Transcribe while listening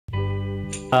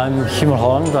I'm Hugh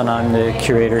Mulholland and I'm the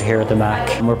curator here at the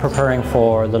MAC. And we're preparing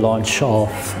for the launch of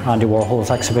Andy Warhol's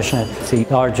exhibition. It's the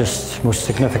largest, most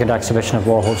significant exhibition of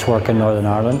Warhol's work in Northern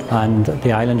Ireland and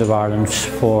the island of Ireland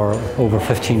for over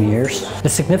 15 years. The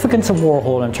significance of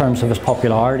Warhol in terms of his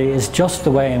popularity is just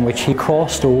the way in which he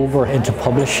crossed over into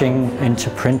publishing, into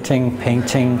printing,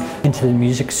 painting, into the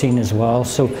music scene as well.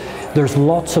 So there's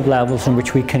lots of levels in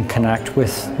which we can connect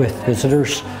with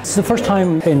visitors. It's the first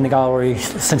time in the gallery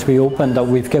since we opened that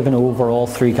we've given over all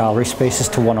 3 gallery spaces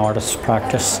to one artist's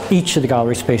practice. Each of the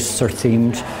gallery spaces are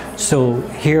themed. So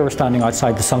here we're standing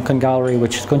outside the Sunken Gallery,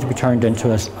 which is going to be turned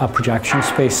into a projection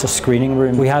space, a screening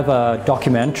room. We have a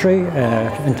documentary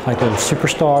entitled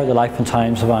Superstar, The Life and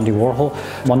Times of Andy Warhol,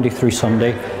 Monday through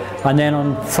Sunday. And then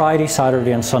on Friday,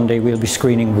 Saturday and Sunday we'll be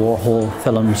screening Warhol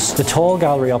films. The tall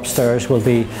gallery upstairs will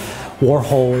be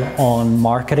Warhol on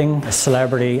marketing, a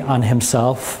celebrity and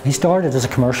himself. He started as a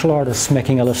commercial artist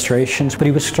making illustrations, but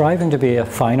he was striving to be a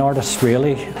fine artist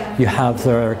really. You have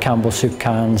their Campbell soup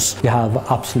cans, you have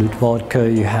Absolute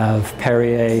Vodka, you have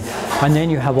Perrier, and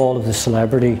then you have all of the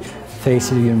celebrity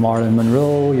faces. You have Marilyn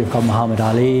Monroe, you've got Muhammad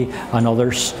Ali and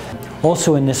others.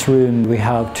 Also in this room we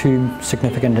have 2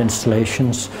 significant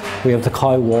installations. We have the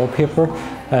cow wallpaper,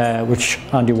 which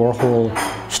Andy Warhol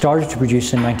started to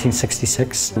produce in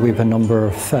 1966. We have a number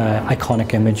of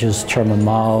iconic images: Chairman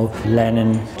Mao,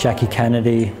 Lenin, Jackie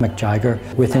Kennedy, Mick Jagger.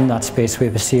 Within that space we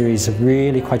have a series of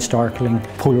really quite startling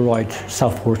Polaroid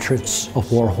self-portraits of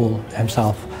Warhol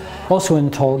himself. Also in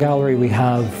the tall gallery we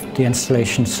have the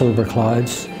installation Silver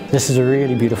Clouds. This is a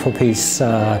really beautiful piece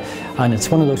and it's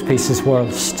one of those pieces where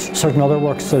certain other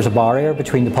works there's a barrier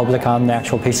between the public and the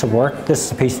actual piece of work. This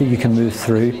is a piece that you can move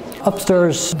through.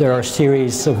 Upstairs there are a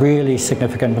series of really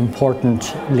significant,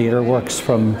 important later works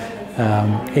from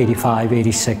 85,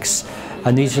 86,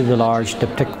 and these are the large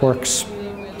diptych works.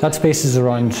 That space is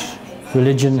around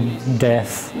religion,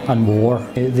 death and war.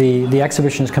 The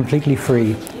exhibition is completely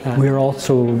free. We're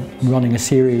also running a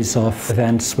series of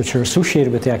events which are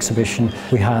associated with the exhibition.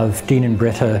 We have Dean and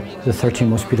Britta, the 13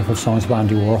 most beautiful songs by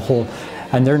Andy Warhol,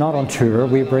 and they're not on tour.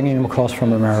 We're bringing them across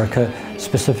from America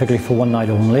specifically for one night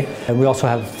only. And we also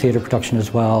have theatre production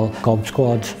as well, Gob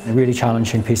Squad, a really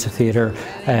challenging piece of theatre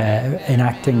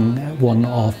enacting one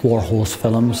of Warhol's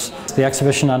films. The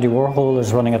exhibition Andy Warhol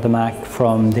is running at the MAC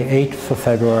from the 8th of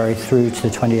February through to the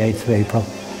 28th of April.